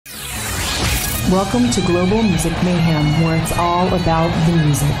Welcome to Global Music Mayhem, where it's all about the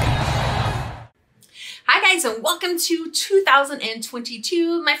music. Hi guys, and welcome to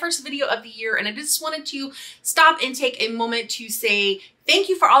 2022, my first video of the year, and I just wanted to stop and take a moment to say thank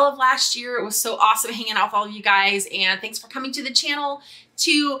you for all of last year. It was so awesome hanging out with all of you guys, and thanks for coming to the channel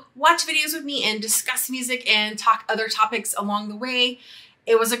to watch videos with me and discuss music and talk other topics along the way.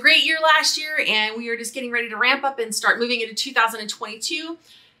 It was a great year last year, and we are just getting ready to ramp up and start moving into 2022.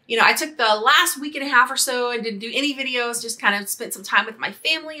 You know, I took the last week and a half or so and didn't do any videos, just kind of spent some time with my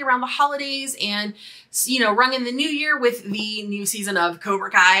family around the holidays and, you know, rung in the new year with the new season of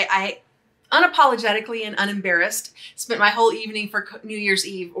Cobra Kai. I unapologetically and unembarrassed spent my whole evening for New Year's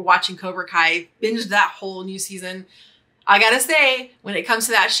Eve watching Cobra Kai, binged that whole new season. I gotta say, when it comes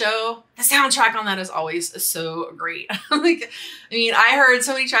to that show, the soundtrack on that is always so great. I mean, I heard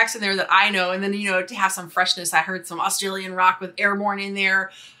so many tracks in there that I know, and then, you know, to have some freshness, I heard some Australian rock with Airborne in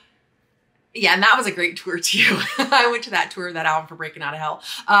there. Yeah, and that was a great tour too. I went to that tour of that album for Breaking Out of Hell.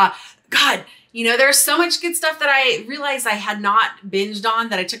 God, you know, there's so much good stuff that I realized I had not binged on,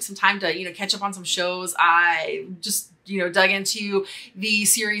 that I took some time to, you know, catch up on some shows. I just, you know, dug into the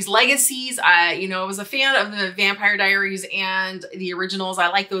series Legacies. You know, I was a fan of the Vampire Diaries and the originals. I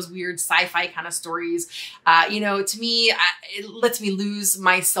like those weird sci-fi kind of stories. You know, to me, it lets me lose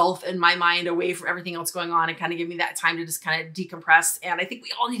myself and my mind away from everything else going on and kind of give me that time to just kind of decompress. And I think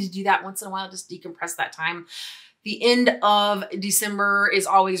we all need to do that once in a while, just decompress that time. The end of December is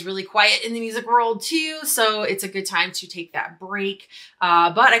always really quiet in the music world too, so it's a good time to take that break.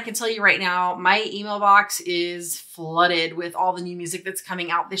 But I can tell you right now, my email box is flooded with all the new music that's coming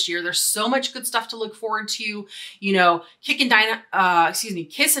out this year. There's so much good stuff to look forward to. You know, Kiss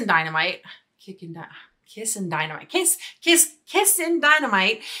and Dynamite.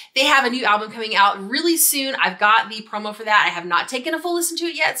 They have a new album coming out really soon. I've got the promo for that. I have not taken a full listen to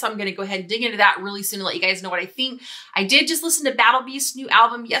it yet, so I'm going to go ahead and dig into that really soon and let you guys know what I think. I did just listen to Battle Beast's new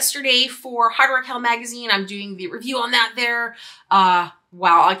album yesterday for Hard Rock Hell magazine. I'm doing the review on that there. Wow,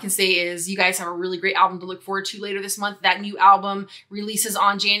 all I can say is you guys have a really great album to look forward to later this month. That new album releases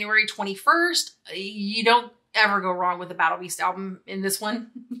on January 21st. You don't ever go wrong with the Battle Beast album in this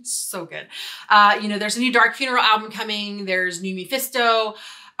one. It's so good. You know, there's a new Dark Funeral album coming. There's new Mephisto.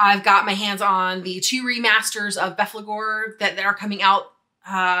 I've got my hands on the 2 remasters of Beflagor that are coming out.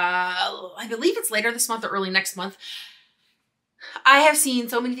 I believe it's later this month or early next month. I have seen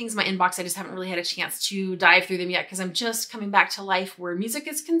so many things in my inbox. I just haven't really had a chance to dive through them yet because I'm just coming back to life where music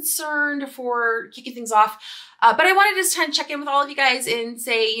is concerned for kicking things off. But I wanted to just kind of check in with all of you guys and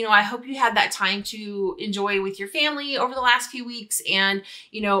say, you know, I hope you had that time to enjoy with your family over the last few weeks. And,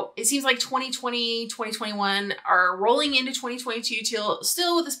 you know, it seems like 2020, 2021 are rolling into 2022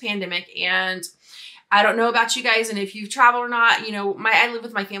 still with this pandemic. And I don't know about you guys and if you've traveled or not. You know, I live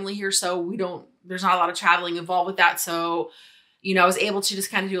with my family here, so there's not a lot of traveling involved with that. So, you know, I was able to just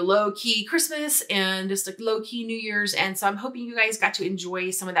kind of do a low-key Christmas and just a low-key New Year's. And so I'm hoping you guys got to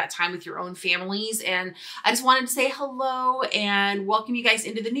enjoy some of that time with your own families. And I just wanted to say hello and welcome you guys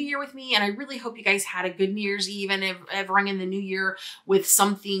into the new year with me. And I really hope you guys had a good New Year's Eve and have rung in the new year with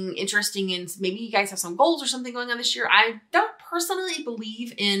something interesting. And maybe you guys have some goals or something going on this year. I don't personally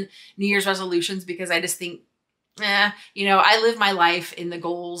believe in New Year's resolutions because I just think, you know, I live my life in the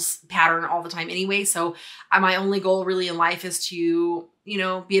goals pattern all the time anyway. So my only goal really in life is to, you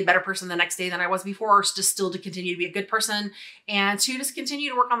know, be a better person the next day than I was before, or just still to continue to be a good person and to just continue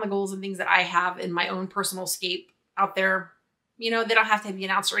to work on the goals and things that I have in my own personal scape out there. You know, they don't have to be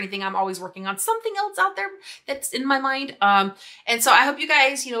announced or anything. I'm always working on something else out there that's in my mind. And so I hope you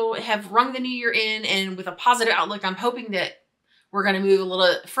guys, you know, have rung the new year in and with a positive outlook. I'm hoping that we're going to move a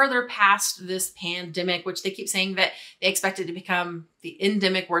little further past this pandemic, which they keep saying that they expect it to become the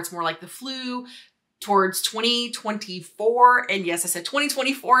endemic, where it's more like the flu towards 2024. And yes, I said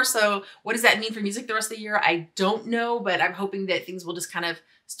 2024. So what does that mean for music the rest of the year? I don't know, but I'm hoping that things will just kind of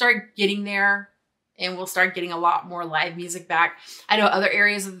start getting there and we'll start getting a lot more live music back. I know other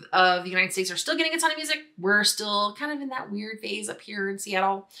areas of the United States are still getting a ton of music. We're still kind of in that weird phase up here in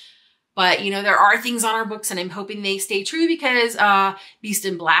Seattle. But, you know, there are things on our books and I'm hoping they stay true because Beast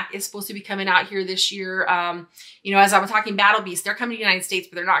in Black is supposed to be coming out here this year. You know, as I was talking Battle Beast, they're coming to the United States,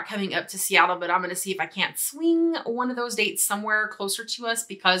 but they're not coming up to Seattle. But I'm going to see if I can't swing one of those dates somewhere closer to us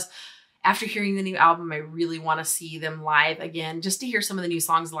because after hearing the new album, I really want to see them live again, just to hear some of the new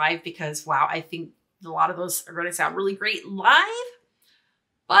songs live because, wow, I think a lot of those are going to sound really great live.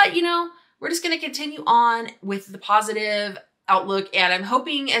 But, you know, we're just going to continue on with the positive outlook. And I'm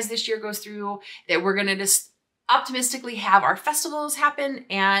hoping as this year goes through that we're going to just optimistically have our festivals happen.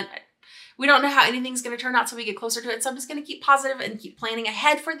 And we don't know how anything's going to turn out till we get closer to it. So I'm just going to keep positive and keep planning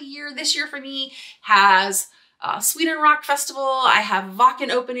ahead for the year. This year for me has Sweden Rock Festival. I have Vaken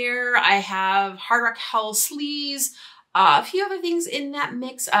Open Air. I have Hard Rock Hell Sleaze. A few other things in that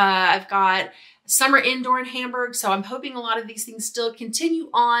mix. I've got Summer Indoor in Hamburg. So I'm hoping a lot of these things still continue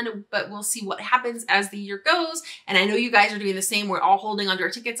on, but we'll see what happens as the year goes. And I know you guys are doing the same. We're all holding onto our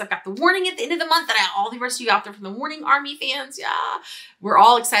tickets. I've got the warning at the end of the month, and all the rest of you out there from the Warning Army fans. Yeah, we're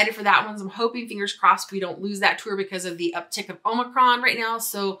all excited for that one. So I'm hoping, fingers crossed, we don't lose that tour because of the uptick of Omicron right now.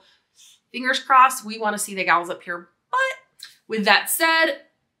 So fingers crossed, we want to see the gals up here. But with that said,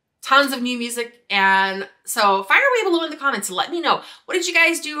 tons of new music. And so fire away below in the comments and let me know, what did you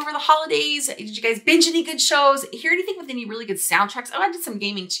guys do over the holidays? Did you guys binge any good shows? Hear anything with any really good soundtracks? Oh, I did some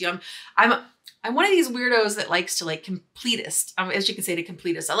gaming too. I'm one of these weirdos that likes to like completist, as you can say, to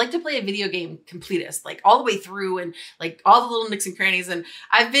completist. I like to play a video game completist, like all the way through and like all the little nicks and crannies. And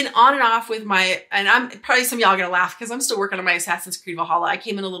I've been on and off with and I'm probably some of y'all are gonna laugh because I'm still working on my Assassin's Creed Valhalla. I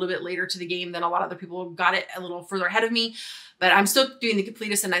came in a little bit later to the game than a lot of other people got it a little further ahead of me, but I'm still doing the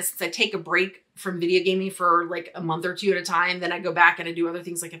completist. And since I take a break from video gaming for like a month or two at a time, then I go back and I do other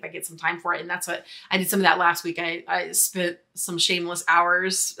things like if I get some time for it. And that's what I did some of that last week. I spent some shameless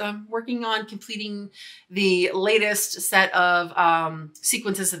hours working on completing the latest set of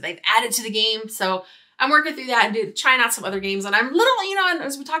sequences that they've added to the game. So I'm working through that and trying out some other games. And I'm and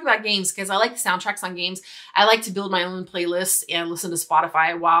as we talk about games, because I like the soundtracks on games, I like to build my own playlists and listen to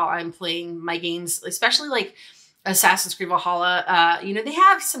Spotify while I'm playing my games, especially like Assassin's Creed Valhalla. They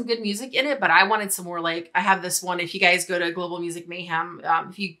have some good music in it, but I wanted some more like, I have this one. If you guys go to Global Music Mayhem,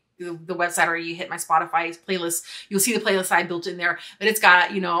 if you the website or you hit my Spotify playlist, you'll see the playlist I built in there. But it's got,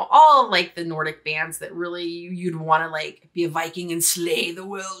 all like the Nordic bands that really you'd want to like be a Viking and slay the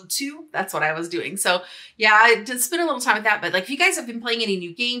world too. That's what I was doing. So yeah, I did spend a little time with that. But like, if you guys have been playing any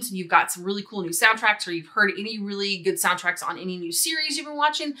new games and you've got some really cool new soundtracks, or you've heard any really good soundtracks on any new series you've been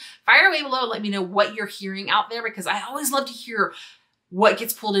watching, fire away below. Let me know what you're hearing out there, because I always love to hear what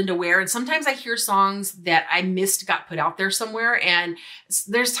gets pulled into where. And sometimes I hear songs that I missed got put out there somewhere. And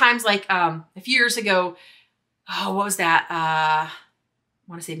there's times like a few years ago, oh, what was that? I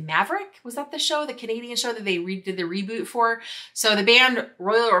want to say Maverick. Was that the show, the Canadian show that they did the reboot for? So the band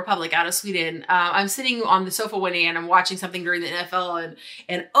Royal Republic out of Sweden, I'm sitting on the sofa one day and I'm watching something during the NFL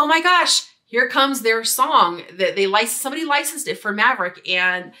and oh my gosh, here comes their song that somebody licensed it for Maverick.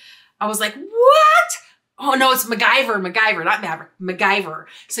 And I was like, what? Oh no, it's MacGyver, not Maverick, MacGyver.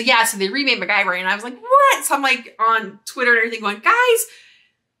 So yeah, so they remade MacGyver and I was like, what? So I'm like on Twitter and everything going, guys,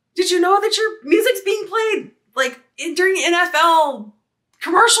 did you know that your music's being played like during NFL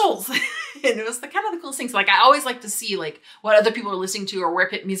commercials? And it was kind of the coolest thing. So like, I always like to see like what other people are listening to or where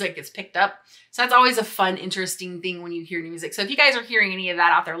music gets picked up. So that's always a fun, interesting thing when you hear new music. So if you guys are hearing any of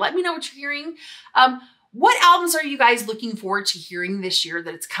that out there, let me know what you're hearing. What albums are you guys looking forward to hearing this year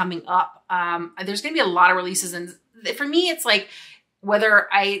that it's coming up? There's going to be a lot of releases. And for me, it's like, whether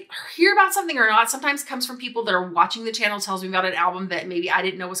I hear about something or not, sometimes it comes from people that are watching the channel, tells me about an album that maybe I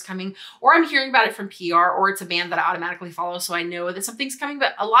didn't know was coming, or I'm hearing about it from PR, or it's a band that I automatically follow, so I know that something's coming.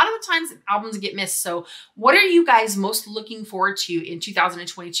 But a lot of the times albums get missed. So what are you guys most looking forward to in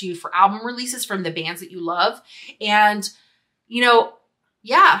 2022 for album releases from the bands that you love? And,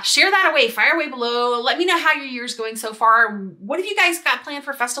 yeah, share that away, fire away below. Let me know how your year's going so far. What have you guys got planned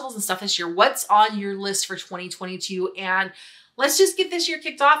for festivals and stuff this year? What's on your list for 2022? And let's just get this year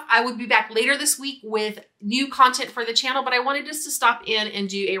kicked off. I will be back later this week with new content for the channel, but I wanted just to stop in and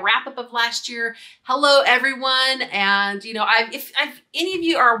do a wrap up of last year. Hello, everyone. And, if any of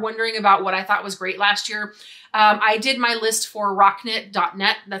you are wondering about what I thought was great last year, I did my list for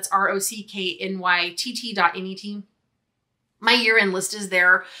rocknyt.net. That's rocknytt.net. My year-end list is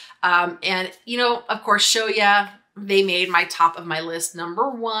there. And, of course, Shoya, they made my top of my list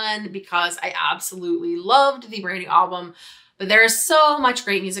 #1 because I absolutely loved the brand new album. But there is so much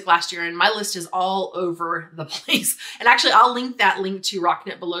great music last year, and my list is all over the place. And actually, I'll link that link to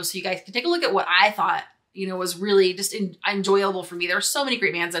Rocknyt below so you guys can take a look at what I thought, was really just enjoyable for me. There are so many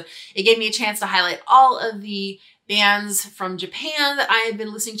great bands, and it gave me a chance to highlight all of the bands from Japan that I have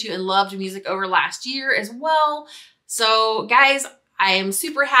been listening to and loved music over last year as well. So guys, I am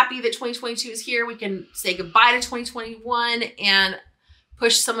super happy that 2022 is here. We can say goodbye to 2021 and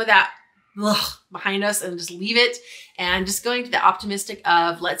push some of that behind us and just leave it, and just going to the optimistic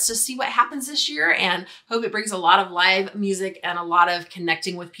of let's just see what happens this year, and hope it brings a lot of live music and a lot of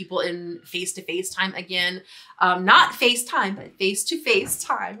connecting with people in face-to-face time again. Not FaceTime, but face-to-face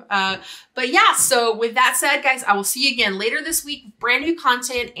time. But yeah, so with that said, guys, I will see you again later this week, brand new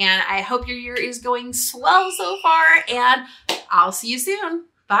content, and I hope your year is going swell so far, and I'll see you soon.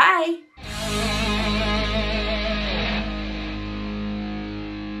 Bye.